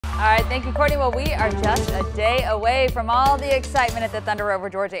All right, thank you, Courtney. Well, we are just a day away from all the excitement at the Thunder Rover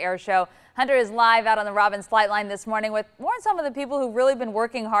Georgia Air Show. Hunter is live out on the Robins flight line this morning with more on some of the people who've really been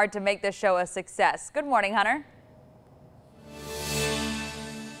working hard to make this show a success. Good morning, Hunter.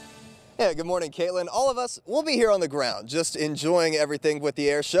 Yeah, good morning, Caitlin. All of us, we'll be here on the ground, just enjoying everything with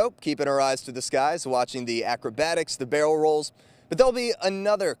the air show, keeping our eyes to the skies, watching the acrobatics, the barrel rolls. But there'll be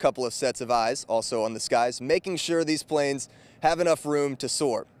another couple of sets of eyes also on the skies, making sure these planes have enough room to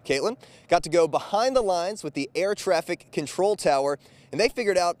soar. Caitlin got to go behind the lines with the air traffic control tower, and they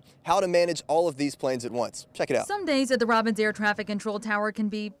figured out how to manage all of these planes at once. Check it out. Some days at the Robins Air Traffic Control Tower can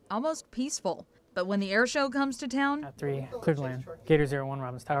be almost peaceful. But when the air show comes to town, At 3, clear to land. Gator 01,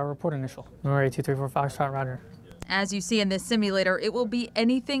 Robins Tower, report initial. Number 8234 Foxtrot, roger. as you see in this simulator, it will be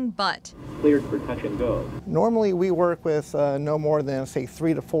anything but. Cleared for touch and go. Normally we work with no more than, say,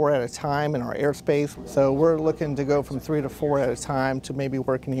 3 to 4 at a time in our airspace. So we're looking to go from 3 to 4 at a time to maybe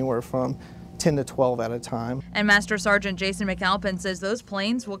work anywhere from 10 to 12 at a time. And Master Sergeant Jason McAlpin says those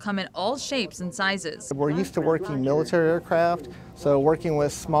planes will come in all shapes and sizes. We're used to working military aircraft, so working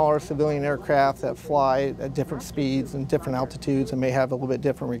with smaller civilian aircraft that fly at different speeds and different altitudes and may have a little bit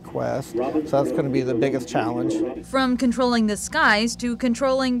different requests. So that's going to be the biggest challenge. From controlling the skies to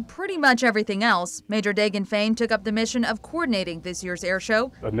controlling pretty much everything else, Major Dagan Fain took up the mission of coordinating this year's air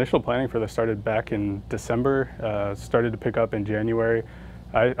show. Initial planning for this started back in December, started to pick up in January.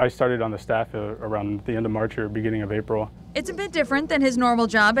 I started on the staff around the end of March or beginning of April. It's a bit different than his normal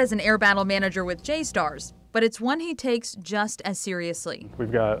job as an air battle manager with J-Stars, but it's one he takes just as seriously.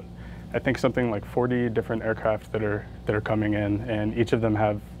 We've got, I think, something like 40 different aircraft that are coming in, and each of them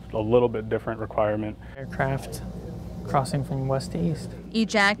have a little bit different requirement. Aircraft crossing from west to east.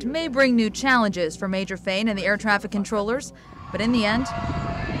 Each act may bring new challenges for Major Fain and the air traffic controllers, but in the end,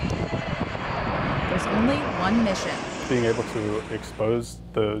 there's only one mission. Being able to expose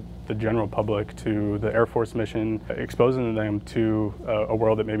the general public to the Air Force mission, exposing them to a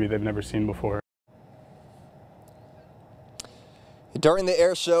world that maybe they've never seen before. During the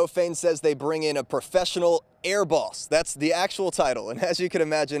air show, Fain says they bring in a professional air boss. That's the actual title. And as you can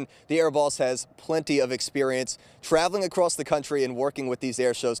imagine, the air boss has plenty of experience traveling across the country and working with these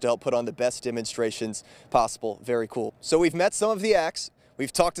air shows to help put on the best demonstrations possible. Very cool. So we've met some of the acts.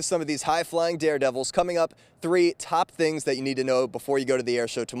 We've talked to some of these high-flying daredevils. Coming up, 3 top things that you need to know before you go to the air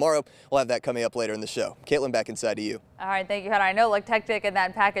show tomorrow. We'll have that coming up later in the show. Caitlin, back inside to you. All right, thank you, Hunter. I know it looked hectic in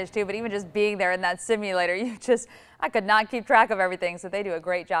that package too, but even just being there in that simulator, I could not keep track of everything, so they do a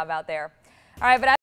great job out there. All right, but